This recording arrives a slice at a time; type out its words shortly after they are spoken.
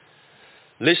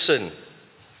Listen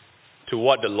to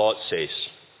what the Lord says.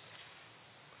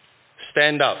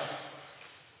 Stand up.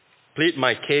 Plead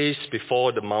my case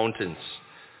before the mountains.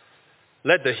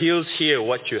 Let the hills hear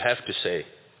what you have to say.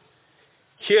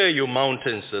 Hear, you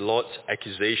mountains, the Lord's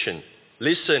accusation.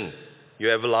 Listen,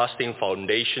 you everlasting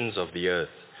foundations of the earth.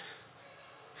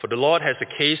 For the Lord has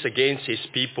a case against his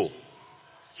people.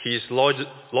 He is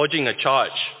lodging a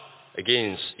charge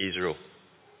against Israel.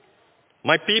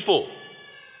 My people,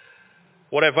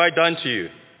 what have I done to you?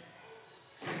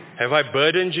 Have I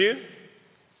burdened you?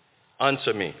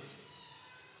 Answer me.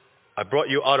 I brought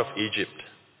you out of Egypt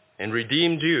and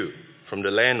redeemed you from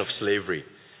the land of slavery.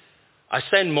 I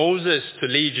sent Moses to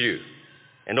lead you,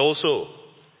 and also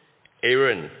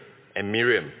Aaron and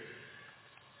Miriam.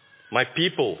 My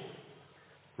people,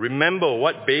 remember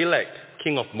what Balak,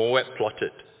 king of Moab,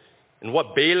 plotted, and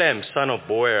what Balaam, son of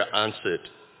Beor, answered.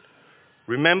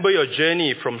 Remember your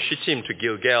journey from Shittim to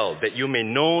Gilgal, that you may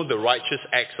know the righteous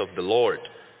acts of the Lord.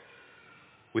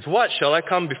 With what shall I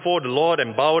come before the Lord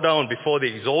and bow down before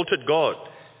the exalted God?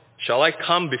 Shall I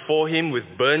come before him with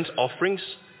burnt offerings,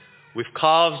 with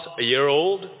calves a year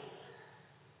old?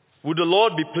 Would the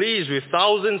Lord be pleased with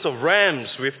thousands of rams,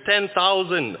 with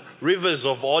 10,000 rivers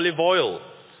of olive oil?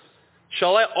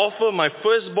 Shall I offer my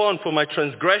firstborn for my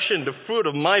transgression, the fruit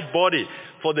of my body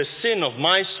for the sin of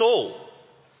my soul?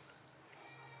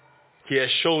 He has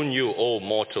shown you, O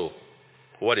mortal,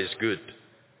 what is good.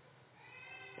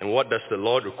 And what does the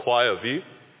Lord require of you?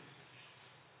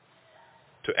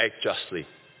 To act justly,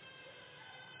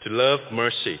 to love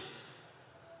mercy,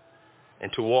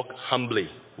 and to walk humbly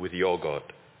with your God.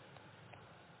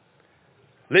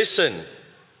 Listen,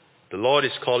 the Lord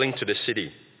is calling to the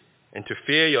city, and to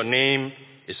fear your name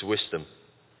is wisdom.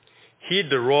 Heed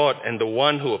the rod and the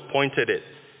one who appointed it.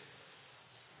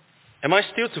 Am I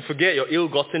still to forget your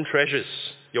ill-gotten treasures,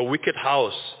 your wicked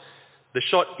house, the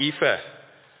short ephah,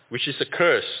 which is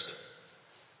accursed?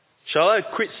 Shall I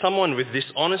acquit someone with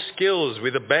dishonest skills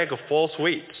with a bag of false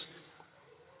weights?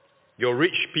 Your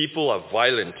rich people are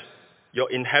violent.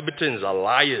 Your inhabitants are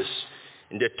liars,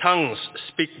 and their tongues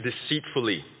speak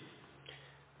deceitfully.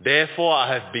 Therefore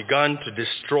I have begun to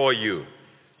destroy you,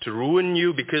 to ruin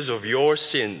you because of your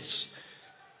sins.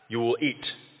 You will eat,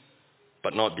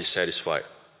 but not be satisfied.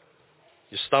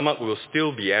 Your stomach will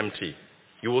still be empty.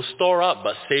 You will store up,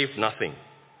 but save nothing.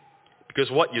 Because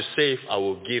what you save, I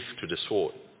will give to the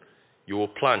sword. You will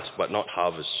plant, but not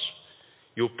harvest.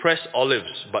 You will press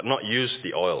olives, but not use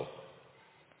the oil.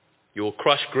 You will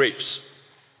crush grapes,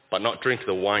 but not drink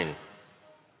the wine.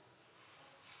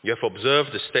 You have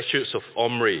observed the statutes of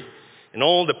Omri and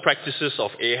all the practices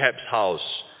of Ahab's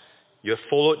house. You have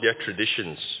followed their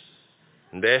traditions.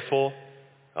 And therefore,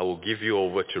 I will give you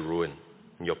over to ruin,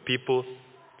 and your people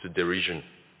to derision.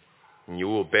 And you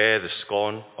will bear the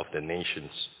scorn of the nations.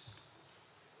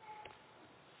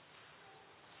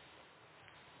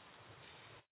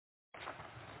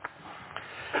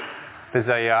 There's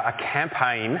a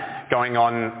campaign going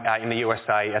on in the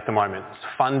USA at the moment. It's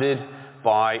funded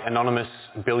by anonymous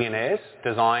billionaires,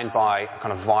 designed by a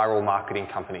kind of viral marketing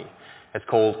company. It's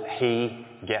called He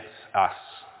Gets Us.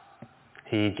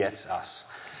 He Gets Us.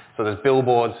 So there's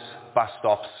billboards, bus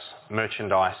stops,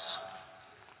 merchandise.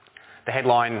 The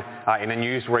headline in the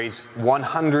news reads,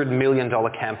 $100 million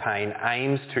campaign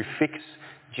aims to fix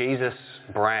Jesus'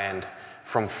 brand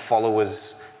from followers'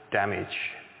 damage.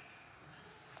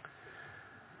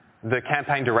 The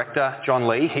campaign director, John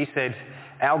Lee, he said,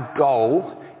 our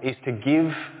goal is to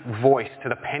give voice to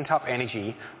the pent-up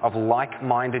energy of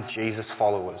like-minded Jesus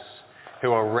followers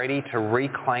who are ready to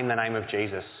reclaim the name of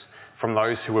Jesus from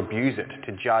those who abuse it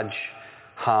to judge,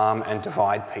 harm and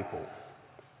divide people.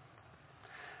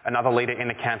 Another leader in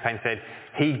the campaign said,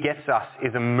 He Gets Us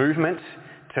is a movement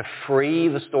to free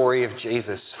the story of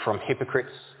Jesus from hypocrites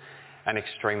and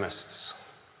extremists.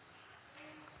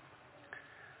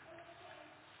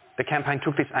 The campaign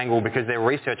took this angle because their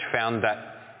research found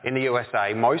that in the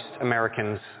USA, most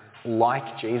Americans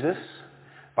like Jesus,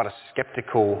 but are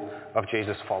skeptical of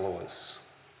Jesus' followers.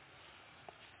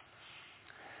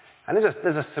 And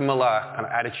there's a similar kind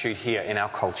of attitude here in our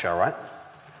culture, right?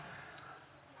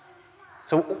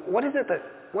 So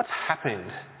what's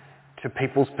happened to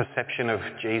people's perception of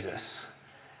Jesus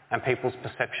and people's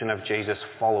perception of Jesus'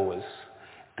 followers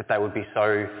that they would be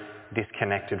so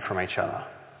disconnected from each other?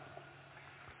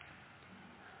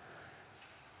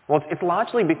 Well, it's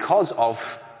largely because of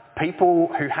people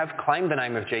who have claimed the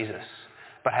name of Jesus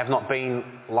but have not been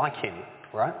like him,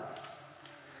 right?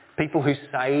 People who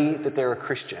say that they're a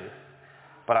Christian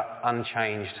but are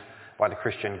unchanged by the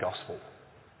Christian gospel.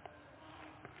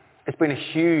 It's been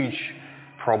a huge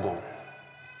problem.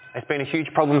 It's been a huge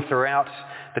problem throughout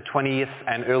the 20th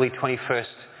and early 21st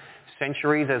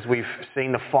centuries as we've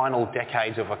seen the final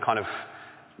decades of a kind of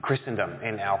Christendom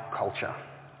in our culture.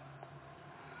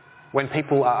 When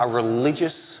people are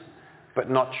religious but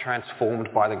not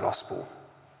transformed by the gospel,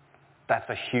 that's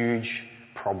a huge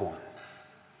problem.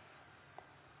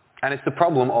 And it's the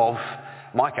problem of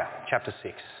Micah chapter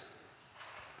 6.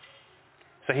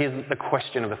 So here's the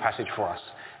question of the passage for us.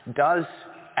 Does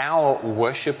our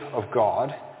worship of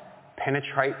God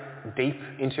penetrate deep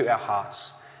into our hearts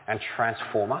and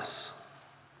transform us?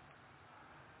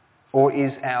 Or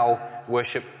is our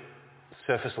worship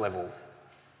surface level,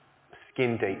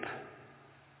 skin deep,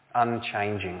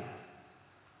 unchanging?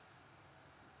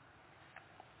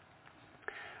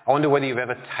 I wonder whether you've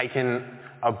ever taken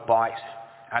a bite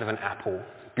out of an apple,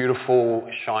 beautiful,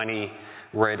 shiny,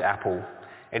 red apple.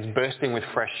 It's bursting with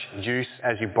fresh juice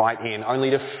as you bite in, only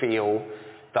to feel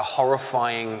the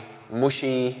horrifying,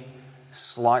 mushy,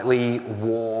 slightly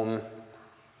warm,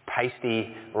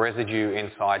 pasty residue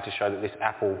inside to show that this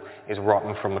apple is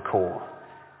rotten from the core.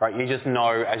 Right? You just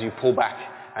know as you pull back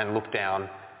and look down,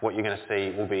 what you're going to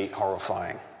see will be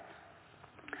horrifying.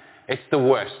 It's the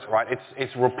worst, right?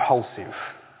 It's repulsive.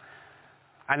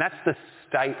 And that's the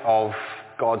state of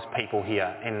God's people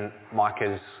here in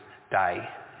Micah's day.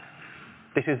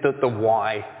 This is the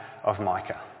why of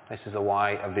Micah. This is the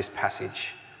why of this passage.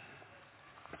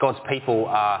 God's people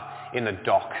are in the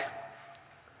dock.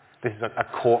 This is a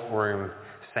courtroom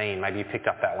scene. Maybe you picked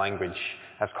up that language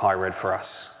as Kai read for us.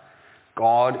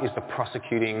 God is the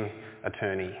prosecuting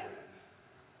attorney.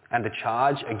 And the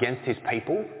charge against his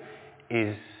people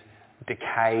is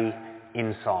decay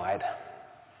inside,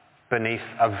 beneath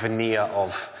a veneer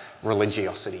of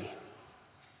religiosity.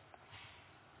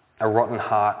 A rotten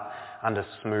heart under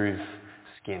smooth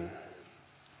skin.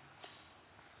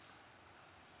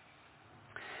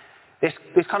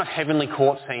 This kind of heavenly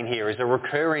court scene here is a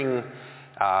recurring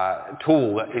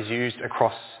tool that is used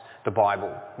across the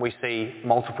Bible. We see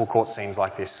multiple court scenes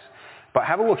like this. But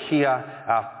have a look here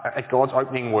at God's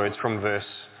opening words from verse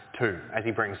 2 as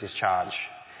he brings his charge.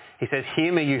 He says,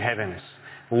 "Hear me, you heavens.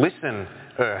 Listen,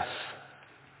 earth."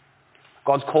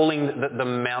 God's calling the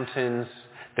mountains,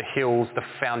 the hills, the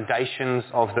foundations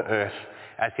of the earth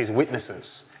as his witnesses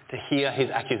to hear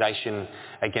his accusation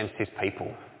against his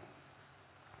people.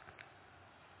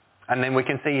 And then we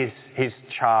can see his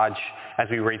charge as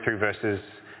we read through verses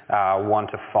 1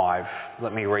 to 5.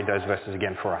 Let me read those verses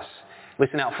again for us.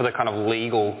 Listen out for the kind of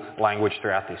legal language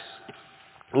throughout this.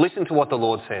 Listen to what the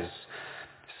Lord says.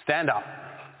 "Stand up.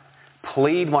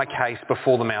 Plead my case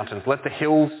before the mountains. Let the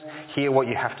hills hear what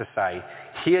you have to say.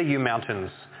 Hear, you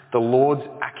mountains, the Lord's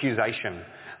accusation.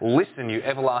 Listen, you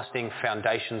everlasting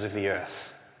foundations of the earth.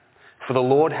 For the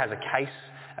Lord has a case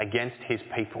against his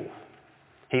people.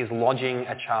 He is lodging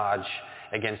a charge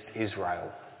against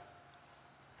Israel.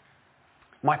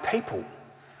 My people,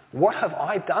 what have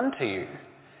I done to you?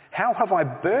 How have I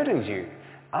burdened you?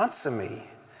 Answer me.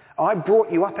 I brought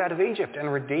you up out of Egypt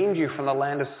and redeemed you from the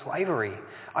land of slavery.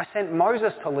 I sent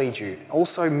Moses to lead you,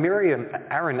 also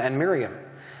Aaron and Miriam.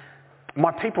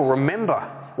 My people, remember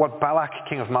what Balak,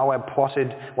 king of Moab,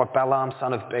 plotted, what Balaam,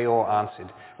 son of Beor,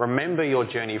 answered. Remember your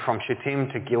journey from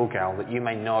Shittim to Gilgal, that you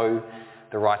may know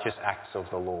the righteous acts of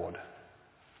the Lord."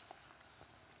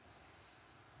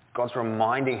 God's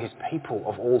reminding his people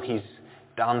of all he's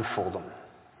done for them.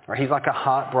 He's like a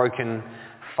heartbroken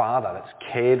father that's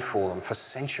cared for them for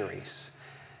centuries,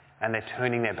 and they're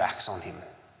turning their backs on him.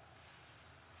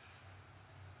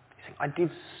 He's saying, "I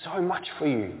did so much for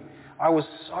you. I was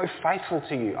so faithful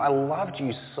to you. I loved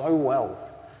you so well."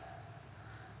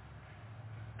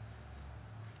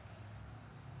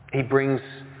 He brings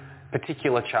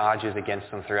particular charges against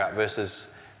them throughout verses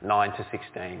 9 to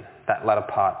 16, that latter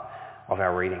part of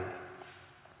our reading.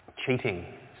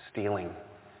 Cheating, stealing,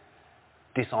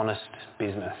 dishonest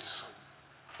business,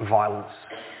 violence,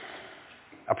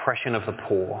 oppression of the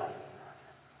poor,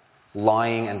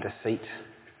 lying and deceit,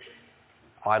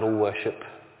 idol worship,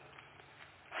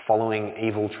 following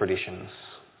evil traditions.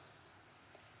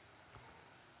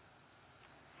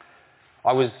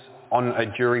 I was on a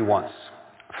jury once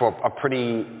for a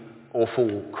pretty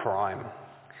awful crime.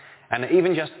 And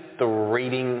even just the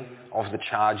reading of the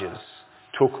charges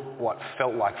took what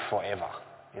felt like forever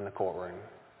in the courtroom.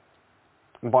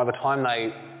 And by the time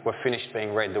they were finished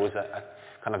being read, there was a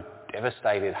kind of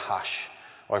devastated hush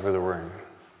over the room.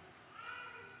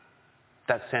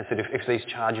 That sense that if these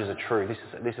charges are true,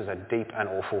 this is a deep and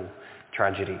awful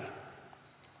tragedy.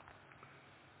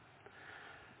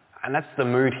 And that's the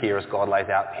mood here as God lays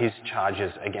out his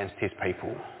charges against his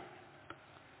people.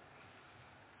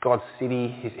 God's city,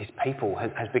 his people,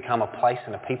 has become a place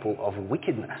and a people of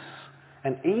wickedness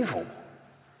and evil.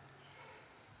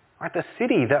 Right? The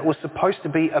city that was supposed to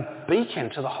be a beacon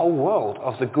to the whole world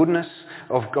of the goodness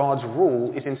of God's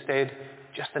rule is instead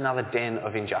just another den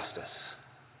of injustice.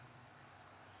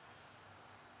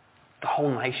 The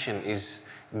whole nation is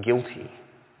guilty,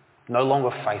 no longer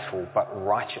faithful, but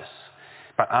righteous,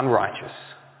 but unrighteous,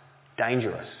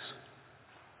 dangerous,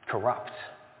 corrupt.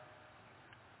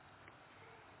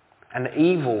 And the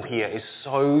evil here is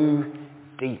so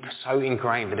deep, so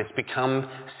ingrained that it's become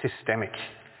systemic.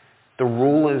 The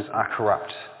rulers are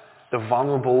corrupt. The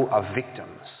vulnerable are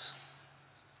victims.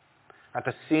 Right?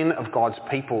 The sin of God's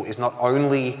people is not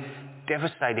only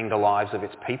devastating the lives of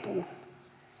its people,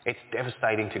 it's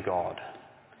devastating to God.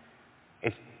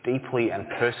 It's deeply and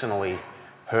personally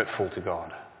hurtful to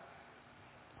God.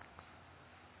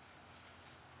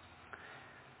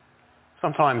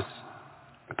 Sometimes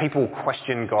people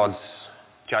question God's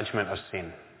judgment of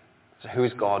sin. So who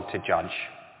is God to judge?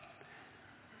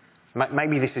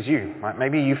 Maybe this is you, right?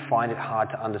 Maybe you find it hard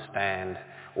to understand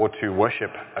or to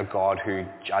worship a God who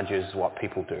judges what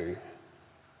people do.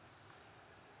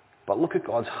 But look at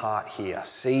God's heart here.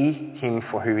 See him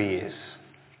for who he is.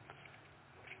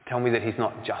 Tell me that he's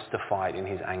not justified in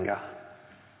his anger.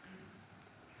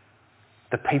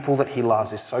 The people that he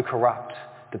loves is so corrupt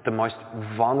that the most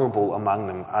vulnerable among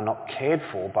them are not cared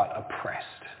for but oppressed.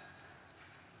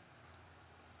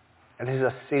 And this is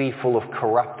a city full of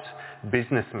corrupt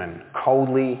businessmen,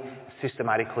 coldly,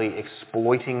 systematically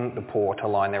exploiting the poor to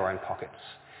line their own pockets,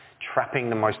 trapping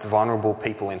the most vulnerable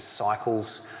people in cycles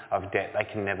of debt they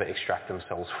can never extract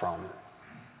themselves from.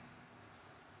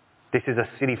 This is a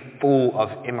city full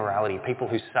of immorality, people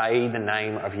who say the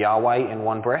name of Yahweh in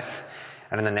one breath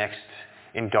and in the next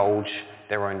indulge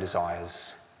their own desires,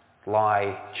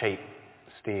 lie, cheat,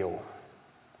 steal.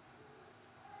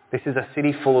 This is a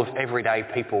city full of everyday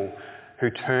people who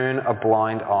turn a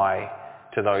blind eye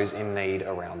to those in need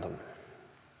around them,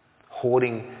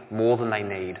 hoarding more than they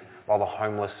need while the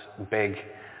homeless beg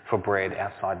for bread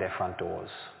outside their front doors.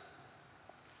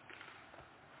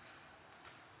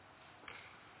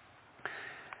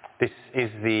 This is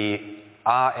the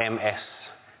RMS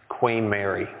Queen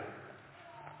Mary.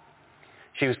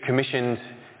 She was commissioned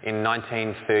in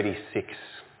 1936.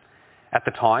 At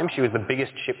the time, she was the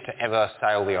biggest ship to ever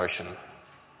sail the ocean.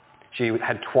 She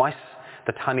had twice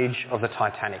the tonnage of the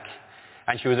Titanic,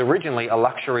 and she was originally a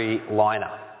luxury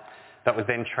liner that was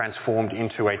then transformed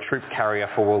into a troop carrier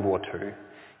for World War II,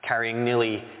 carrying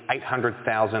nearly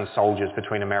 800,000 soldiers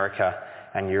between America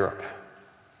and Europe.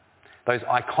 Those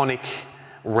iconic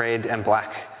red and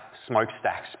black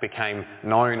smokestacks became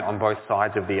known on both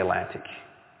sides of the Atlantic.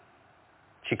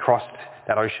 She crossed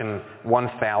that ocean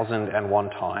 1,001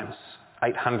 times,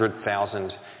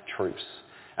 800,000 troops,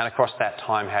 and across that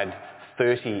time had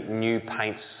 30 new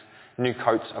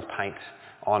coats of paint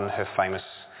on her famous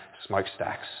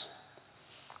smokestacks.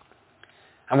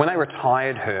 And when they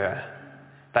retired her,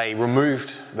 they removed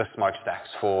the smokestacks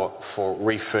for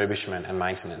refurbishment and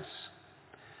maintenance.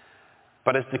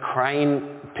 But as the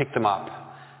crane picked them up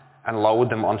and lowered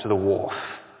them onto the wharf,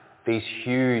 these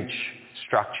huge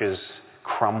structures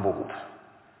crumbled.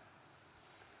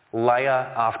 Layer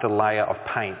after layer of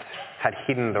paint had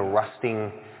hidden the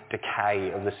rusting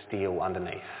decay of the steel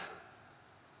underneath.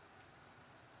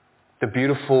 The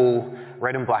beautiful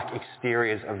red and black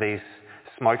exteriors of these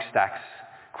smokestacks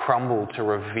crumbled to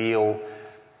reveal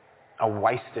a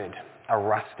wasted, a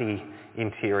rusty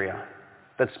interior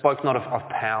that spoke not of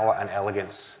power and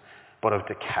elegance, but of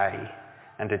decay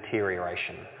and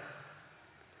deterioration.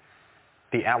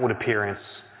 The outward appearance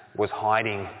was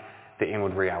hiding the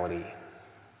inward reality.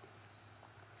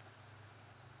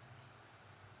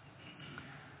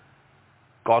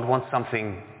 God wants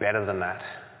something better than that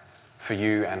for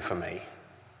you and for me.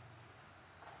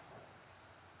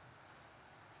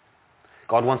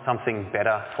 God wants something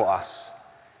better for us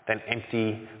than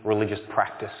empty religious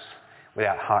practice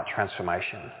without heart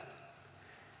transformation.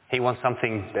 He wants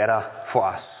something better for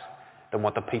us than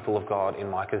what the people of God in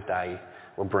Micah's day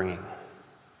were bringing.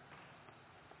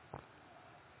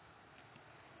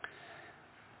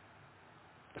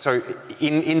 So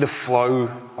in the flow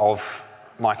of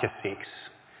Micah 6,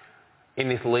 in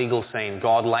this legal scene,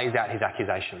 God lays out his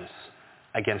accusations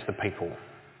against the people.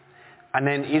 And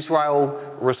then Israel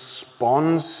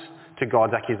responds to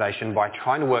God's accusation by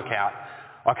trying to work out,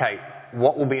 okay,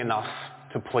 what will be enough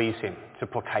to please him, to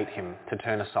placate him, to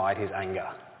turn aside his anger.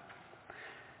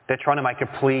 They're trying to make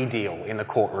a plea deal in the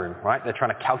courtroom, right? They're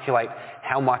trying to calculate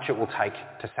how much it will take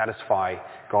to satisfy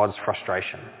God's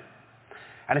frustration.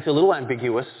 And it's a little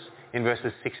ambiguous in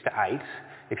verses 6 to 8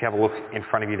 if you have a look in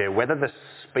front of you there, whether the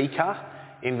speaker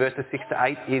in verses 6 to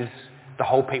 8 is the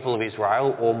whole people of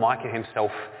Israel or Micah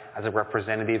himself as a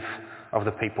representative of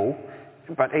the people.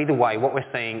 But either way, what we're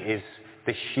seeing is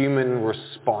the human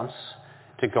response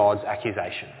to God's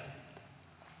accusation.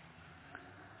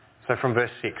 So from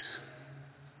verse 6,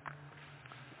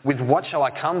 with what shall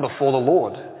I come before the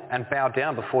Lord and bow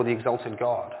down before the exalted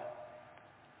God?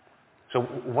 So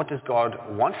what does God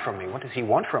want from me? What does he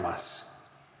want from us?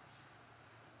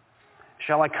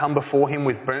 Shall I come before him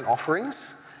with burnt offerings,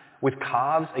 with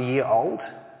calves a year old?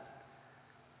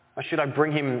 Or should I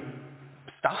bring him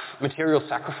stuff, material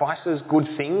sacrifices, good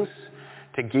things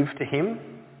to give to him?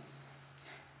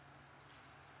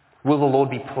 Will the Lord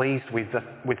be pleased with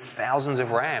thousands of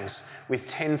rams, with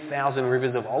 10,000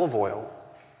 rivers of olive oil?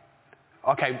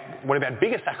 Okay, what about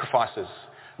bigger sacrifices?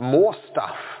 More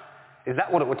stuff? Is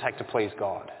that what it would take to please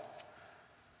God?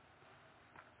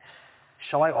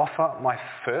 Shall I offer my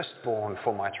firstborn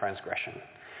for my transgression,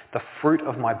 the fruit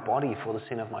of my body for the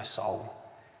sin of my soul?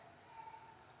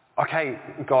 Okay,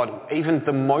 God, even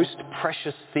the most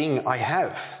precious thing I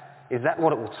have, is that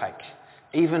what it will take?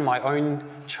 Even my own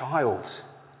child?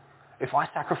 If I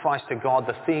sacrifice to God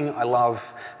the thing I love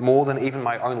more than even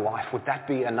my own life, would that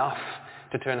be enough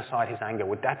to turn aside his anger?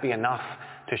 Would that be enough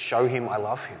to show him I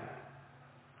love him?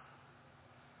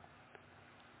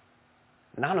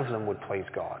 None of them would please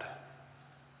God.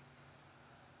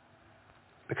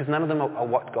 Because none of them are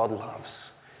what God loves.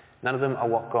 None of them are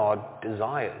what God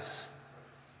desires.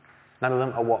 None of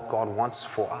them are what God wants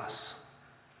for us.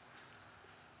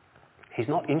 He's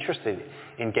not interested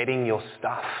in getting your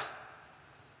stuff,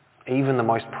 even the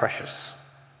most precious.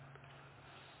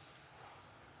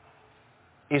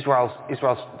 Israel's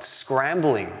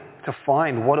scrambling to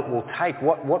find what it will take.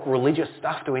 What religious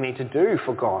stuff do we need to do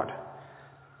for God?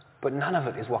 But none of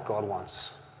it is what God wants.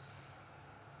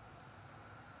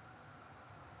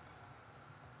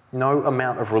 No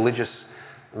amount of religious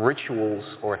rituals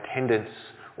or attendance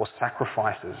or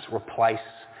sacrifices replace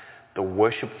the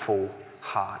worshipful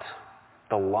heart,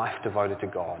 the life devoted to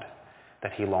God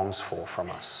that he longs for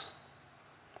from us.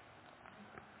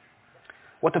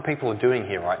 What the people are doing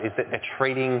here, right, is that they're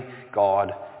treating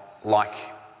God like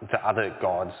the other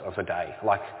gods of the day,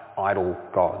 like idol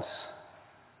gods.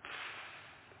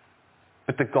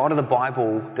 But the God of the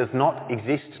Bible does not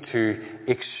exist to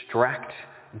extract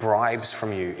bribes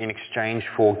from you in exchange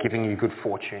for giving you good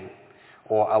fortune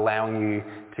or allowing you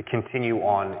to continue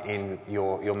on in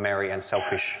your merry and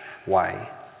selfish way.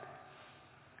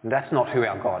 That's not who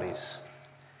our God is.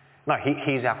 No,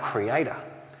 he's our creator.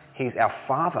 He's our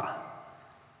Father.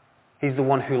 He's the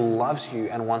one who loves you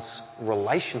and wants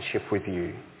relationship with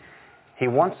you. He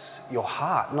wants your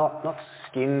heart, not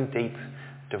skin-deep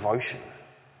devotion.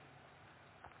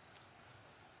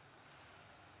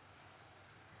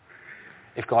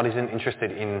 If God isn't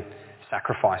interested in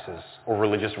sacrifices or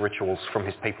religious rituals from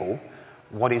his people,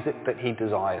 what is it that he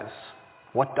desires?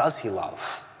 What does he love?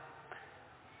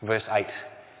 Verse 8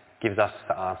 gives us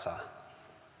the answer.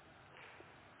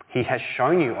 He has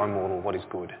shown you, O mortal, what is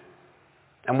good.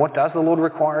 And what does the Lord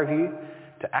require of you?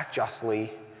 To act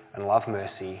justly and love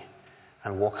mercy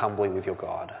and walk humbly with your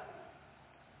God.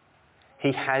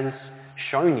 He has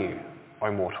shown you,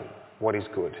 O mortal, what is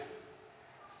good.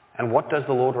 And what does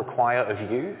the Lord require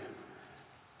of you?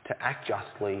 To act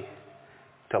justly,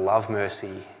 to love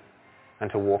mercy, and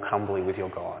to walk humbly with your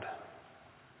God.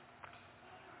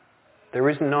 There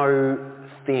is no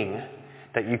thing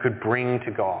that you could bring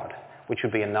to God which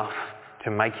would be enough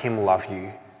to make him love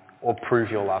you or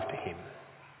prove your love to him.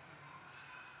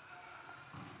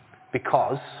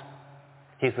 Because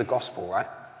here's the gospel, right?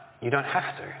 You don't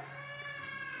have to.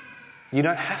 You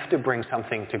don't have to bring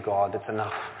something to God that's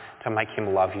enough to make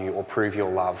him love you or prove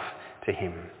your love to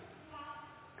him.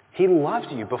 He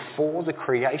loved you before the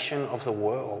creation of the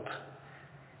world.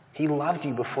 He loved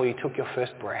you before you took your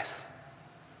first breath.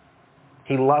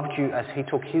 He loved you as he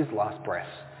took his last breath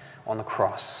on the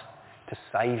cross to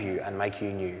save you and make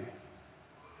you new.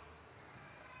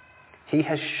 He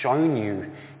has shown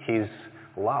you his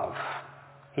love.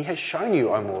 He has shown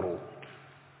you, O mortal.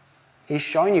 He's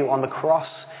shown you on the cross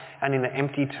and in the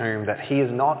empty tomb that he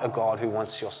is not a God who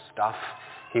wants your stuff,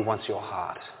 he wants your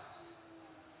heart.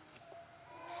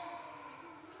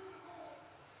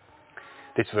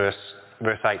 This verse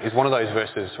 8, is one of those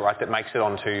verses, right, that makes it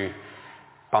onto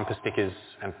bumper stickers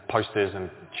and posters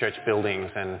and church buildings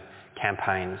and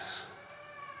campaigns.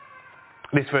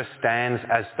 This verse stands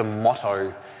as the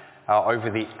motto over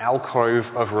the alcove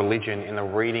of religion in the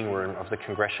reading room of the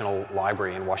Congressional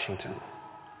Library in Washington.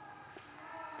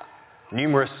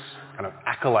 Numerous kind of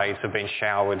accolades have been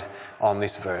showered on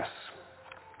this verse.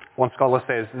 One scholar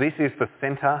says, this is the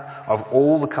centre of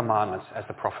all the commandments as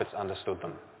the prophets understood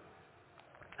them.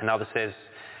 Another says,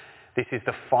 this is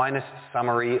the finest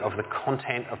summary of the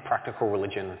content of practical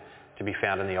religion to be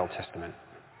found in the Old Testament.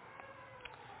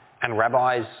 And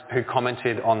rabbis who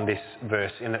commented on this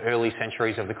verse in the early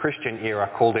centuries of the Christian era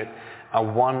called it a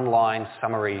one-line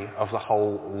summary of the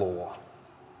whole law.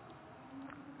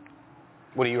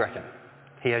 What do you reckon?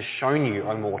 He has shown you,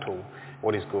 O mortal,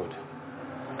 what is good.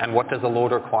 And what does the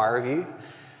Lord require of you?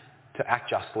 To act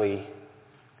justly,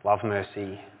 love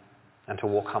mercy, and to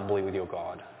walk humbly with your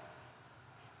God.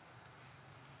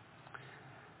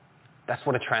 That's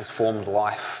what a transformed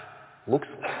life looks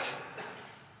like.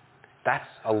 That's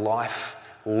a life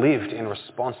lived in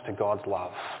response to God's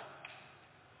love.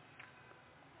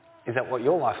 Is that what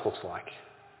your life looks like?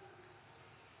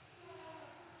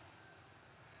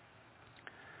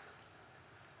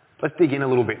 Let's dig in a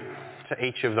little bit to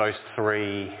each of those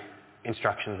three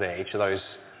instructions there, each of those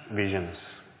visions,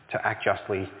 to act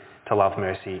justly, to love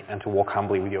mercy, and to walk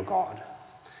humbly with your God.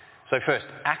 So first,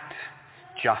 act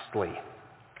justly.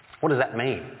 What does that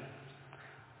mean?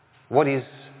 What is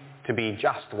to be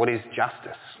just? What is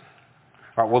justice?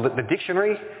 Right, well, the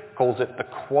dictionary calls it the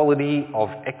quality of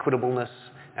equitableness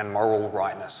and moral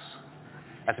rightness.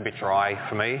 That's a bit dry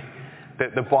for me.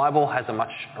 The Bible has a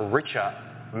much richer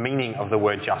meaning of the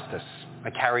word justice.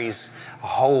 It carries a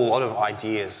whole lot of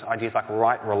ideas like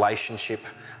right relationship,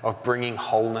 of bringing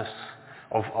wholeness,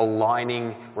 of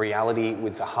aligning reality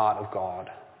with the heart of God.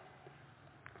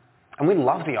 And we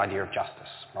love the idea of justice,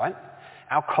 right?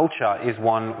 Our culture is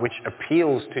one which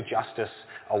appeals to justice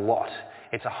a lot.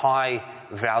 It's a high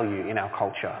value in our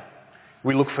culture.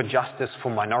 We look for justice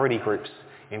for minority groups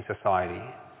in society,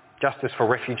 justice for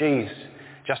refugees,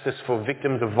 justice for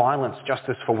victims of violence,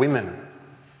 justice for women.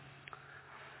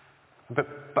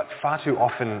 But far too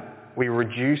often we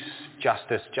reduce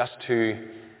justice just to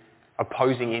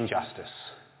opposing injustice,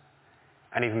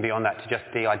 and even beyond that to just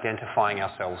de-identifying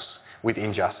ourselves with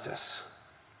injustice.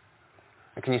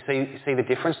 And can you see the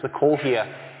difference? The call here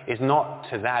is not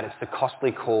to that, it's the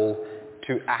costly call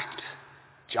to act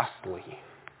justly.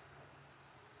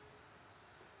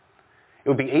 It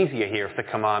would be easier here if the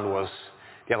command was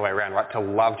the other way around, right? To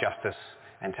love justice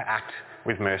and to act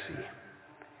with mercy.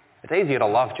 It's easier to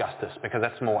love justice because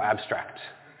that's more abstract.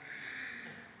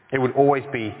 It would always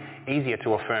be easier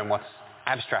to affirm what's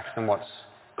abstract than what's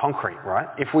concrete, right?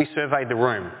 If we surveyed the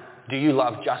room, do you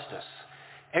love justice?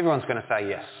 Everyone's going to say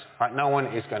yes, right? No one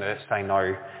is going to say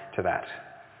no to that.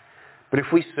 But if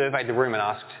we surveyed the room and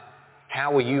asked,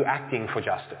 how are you acting for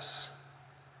justice?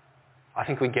 I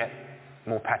think we'd get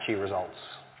more patchy results.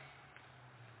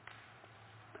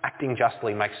 Acting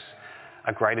justly makes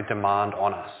a greater demand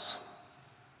on us.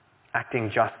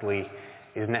 Acting justly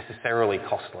is necessarily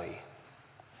costly.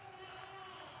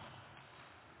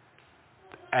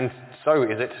 And so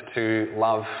is it to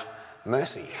love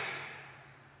mercy.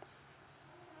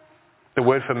 The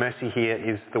word for mercy here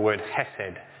is the word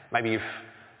hesed. Maybe you've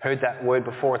heard that word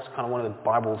before. It's kind of one of the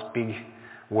Bible's big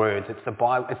words. It's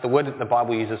the word that the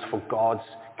Bible uses for God's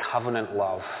covenant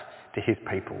love to his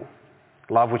people.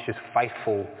 Love which is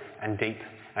faithful and deep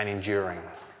and enduring.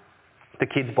 The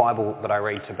kids' Bible that I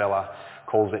read to Bella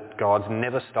calls it God's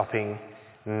never stopping,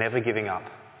 never giving up,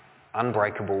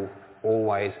 unbreakable,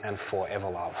 always and forever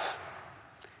love.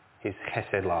 His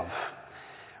hesed love.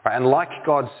 Right, and like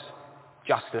God's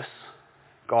justice,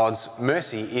 God's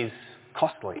mercy is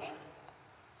costly.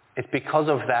 It's because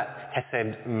of that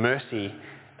hesed mercy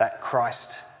that Christ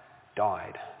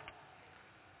died.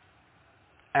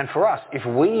 And for us, if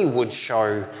we would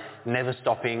show never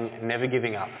stopping, never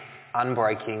giving up,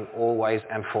 unbreaking, always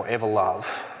and forever love,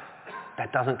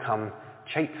 that doesn't come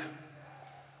cheap.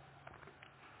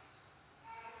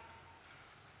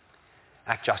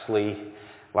 Act justly,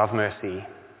 love mercy,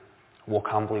 walk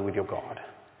humbly with your God.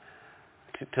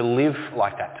 To live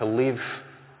like that, to live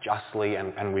justly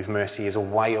and with mercy is a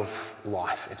way of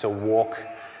life. It's a walk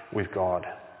with God.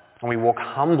 And we walk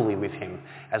humbly with him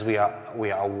as we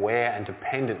are aware and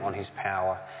dependent on his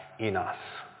power in us.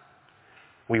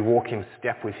 We walk in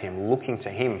step with him, looking to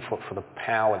him for the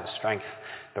power, the strength,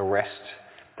 the rest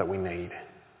that we need.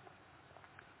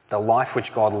 The life which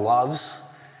God loves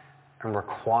and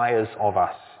requires of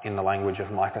us, in the language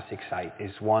of Micah 6:8,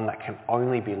 is one that can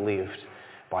only be lived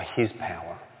by his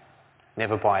power,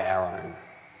 never by our own.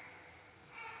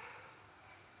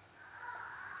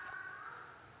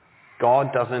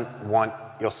 God doesn't want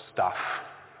your stuff.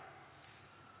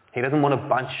 He doesn't want a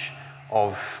bunch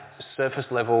of surface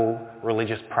level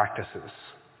religious practices.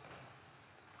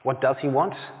 What does he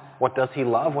want? What does he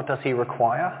love? What does he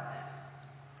require?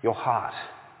 Your heart.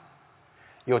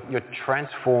 your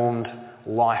transformed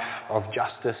life of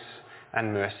justice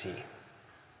and mercy,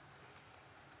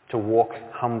 to walk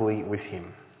humbly with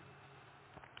him.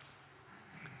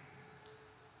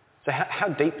 So how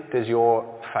deep does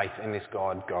your faith in this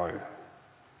God go?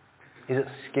 Is it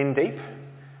skin deep,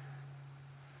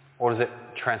 or does it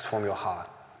transform your heart?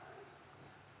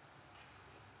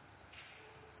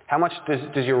 How much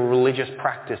does your religious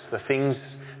practice, the things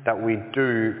that we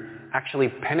do, actually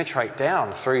penetrate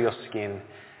down through your skin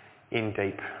in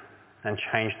deep and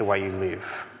change the way you live?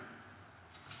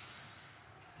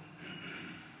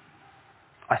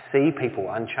 I see people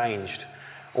unchanged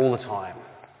all the time,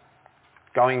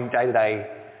 going day to day,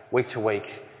 week to week,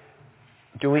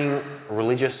 doing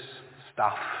religious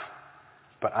stuff,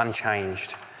 but unchanged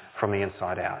from the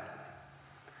inside out.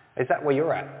 Is that where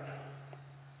you're at?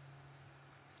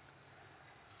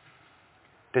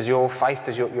 Does your faith,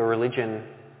 does your religion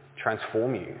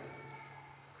transform you?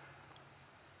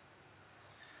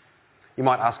 You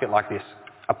might ask it like this: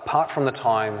 apart from the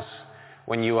times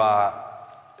when you are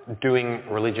doing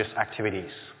religious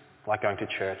activities, like going to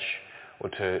church or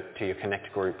to your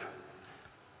Connect group,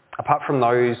 apart from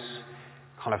those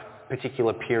kind of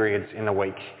particular periods in the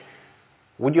week,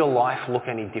 would your life look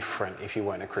any different if you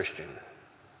weren't a Christian?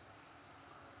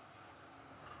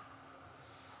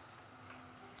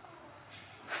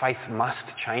 Faith must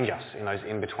change us in those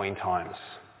in-between times.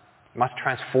 It must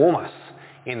transform us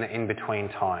in the in-between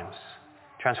times.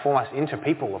 Transform us into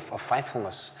people of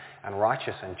faithfulness and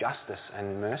righteousness and justice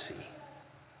and mercy.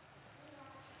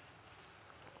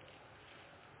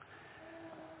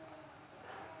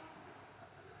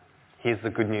 Here's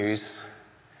the good news.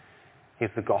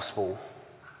 Here's the gospel.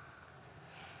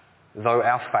 Though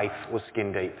our faith was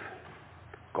skin deep,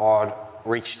 God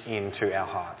reached into our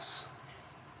hearts.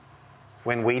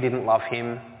 When we didn't love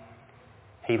him,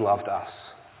 he loved us.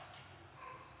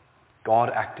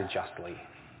 God acted justly.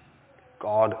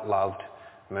 God loved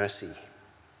mercy.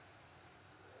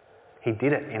 He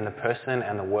did it in the person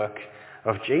and the work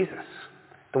of Jesus,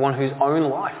 the one whose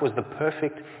own life was the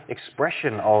perfect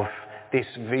expression of this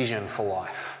vision for life.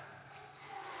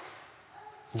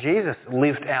 Jesus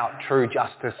lived out true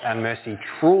justice and mercy,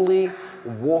 truly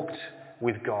walked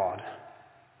with God.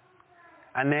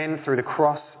 And then through the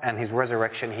cross and his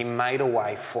resurrection, he made a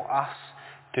way for us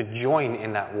to join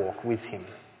in that walk with him.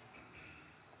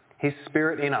 His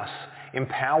Spirit in us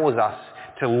empowers us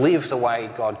to live the way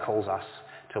God calls us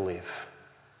to live.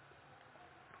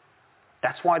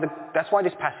 That's why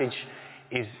this passage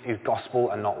is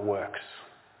gospel and not works.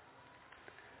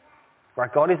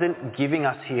 Right? God isn't giving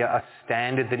us here a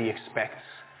standard that he expects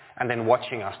and then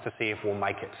watching us to see if we'll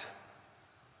make it.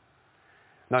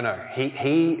 No.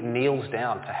 He kneels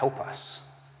down to help us.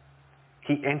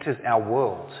 He enters our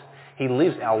world. He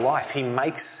lives our life. He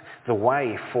makes the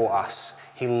way for us.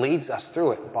 He leads us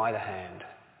through it by the hand.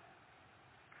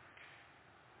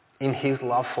 In his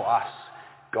love for us,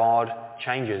 God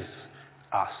changes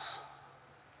us.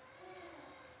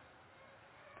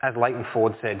 As Leighton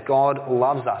Ford said, God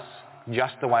loves us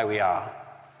just the way we are,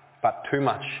 but too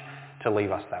much to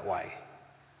leave us that way.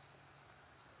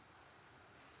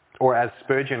 Or as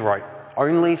Spurgeon wrote,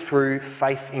 only through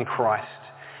faith in Christ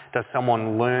does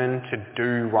someone learn to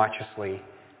do righteously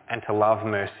and to love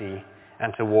mercy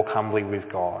and to walk humbly with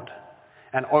God.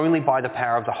 And only by the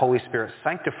power of the Holy Spirit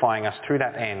sanctifying us to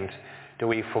that end do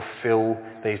we fulfill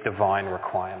these divine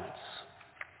requirements.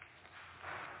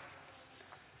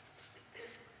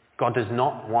 God does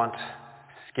not want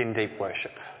skin-deep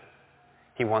worship.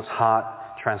 He wants heart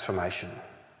transformation.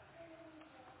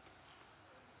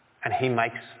 And he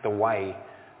makes the way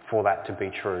for that to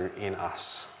be true in us.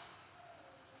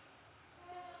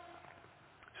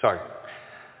 So,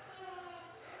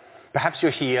 perhaps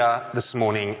you're here this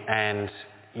morning and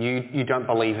you don't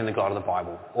believe in the God of the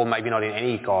Bible, or maybe not in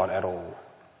any God at all.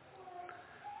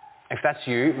 If that's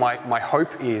you, my hope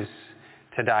is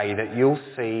today that you'll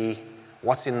see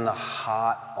what's in the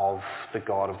heart of the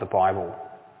God of the Bible,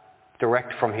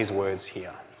 direct from his words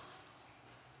here.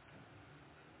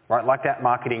 Right, like that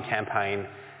marketing campaign,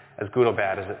 as good or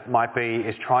bad as it might be,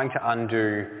 is trying to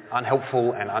undo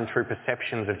unhelpful and untrue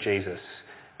perceptions of Jesus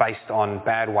based on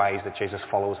bad ways that Jesus'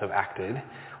 followers have acted.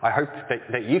 I hope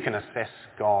that you can assess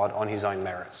God on his own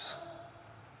merits.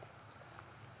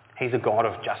 He's a God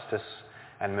of justice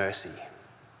and mercy.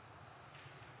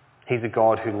 He's a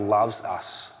God who loves us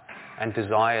and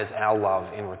desires our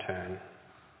love in return,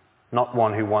 not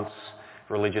one who wants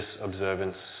religious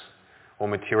observance or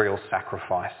material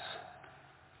sacrifice.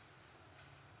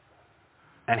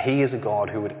 And he is a God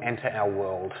who would enter our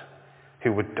world,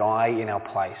 who would die in our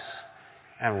place,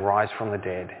 and rise from the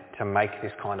dead to make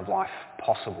this kind of life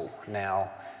possible now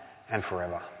and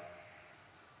forever.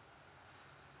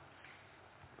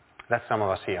 That's some of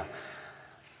us here.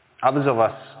 Others of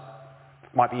us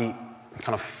might be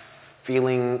kind of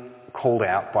feeling called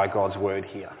out by God's word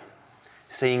here,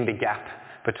 seeing the gap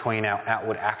between our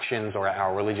outward actions or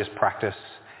our religious practice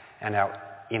and our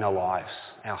inner lives,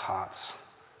 our hearts.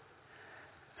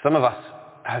 Some of us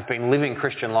have been living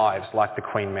Christian lives like the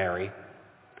Queen Mary,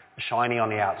 shiny on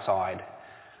the outside,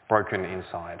 broken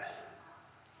inside.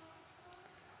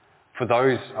 For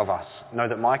those of us, know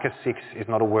that Micah 6 is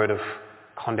not a word of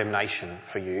condemnation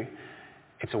for you.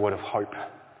 It's a word of hope.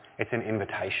 It's an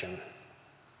invitation.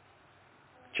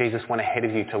 Jesus went ahead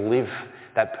of you to live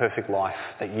that perfect life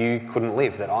that you couldn't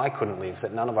live, that I couldn't live,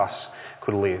 that none of us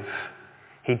could live.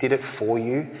 He did it for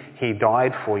you. He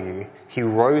died for you. He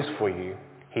rose for you.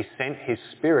 He sent his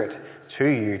Spirit to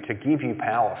you to give you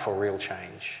power for real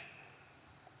change.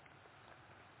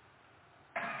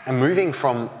 And moving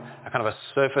from a kind of a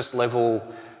surface level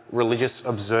religious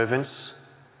observance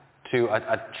to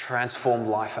a transformed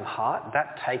life and heart,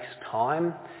 that takes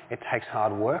time, it takes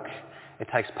hard work, it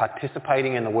takes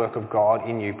participating in the work of God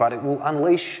in you, but it will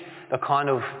unleash the kind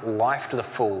of life to the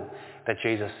full that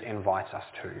Jesus invites us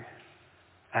to,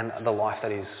 and the life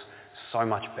that is so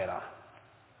much better.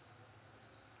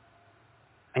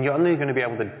 And you're only going to be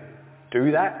able to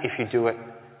do that if you do it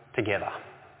together.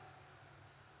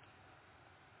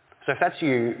 So if that's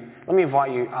you, let me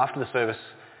invite you after the service,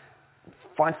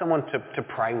 find someone to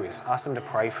pray with. Ask them to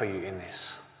pray for you in this.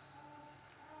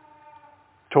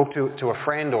 Talk to a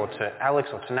friend or to Alex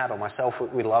or to Nat or myself.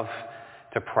 We'd love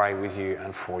to pray with you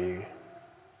and for you.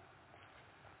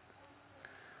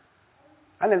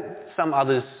 And then some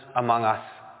others among us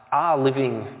are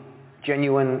living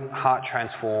genuine,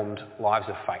 heart-transformed lives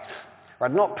of faith.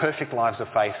 Right? Not perfect lives of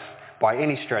faith by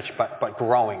any stretch, but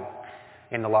growing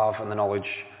in the love and the knowledge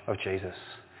of Jesus.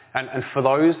 And for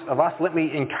those of us, let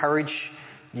me encourage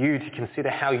you to consider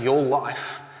how your life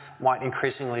might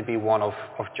increasingly be one of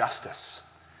justice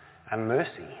and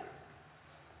mercy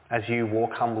as you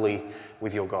walk humbly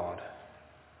with your God.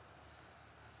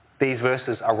 These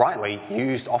verses are rightly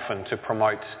used often to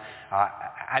promote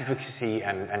advocacy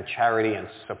and charity and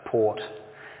support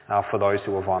for those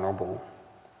who are vulnerable.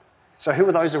 So who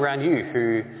are those around you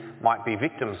who might be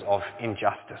victims of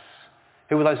injustice?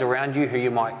 Who are those around you who you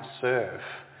might serve?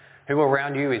 Who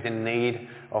around you is in need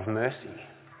of mercy?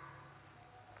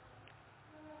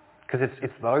 Because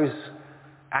it's those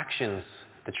actions,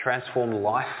 the transformed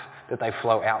life that they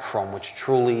flow out from, which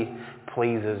truly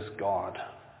pleases God.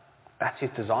 That's his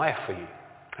desire for you.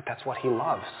 That's what he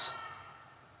loves.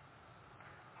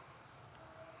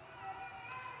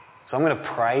 So I'm going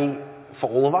to pray for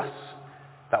all of us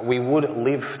that we would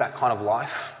live that kind of life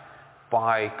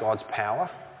by God's power,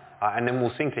 and then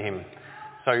we'll sing to him.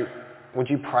 So would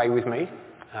you pray with me,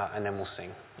 and then we'll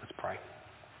sing. Let's pray.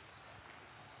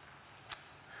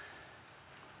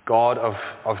 God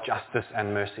of justice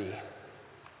and mercy,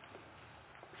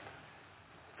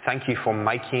 thank you for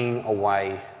making a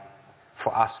way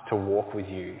for us to walk with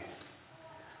you,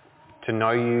 to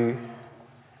know you,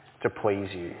 to please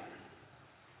you.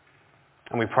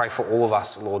 And we pray for all of us,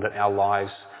 Lord, that our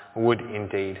lives would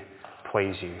indeed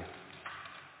please you.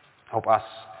 Help us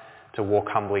to walk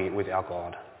humbly with our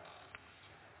God.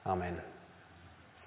 Amen.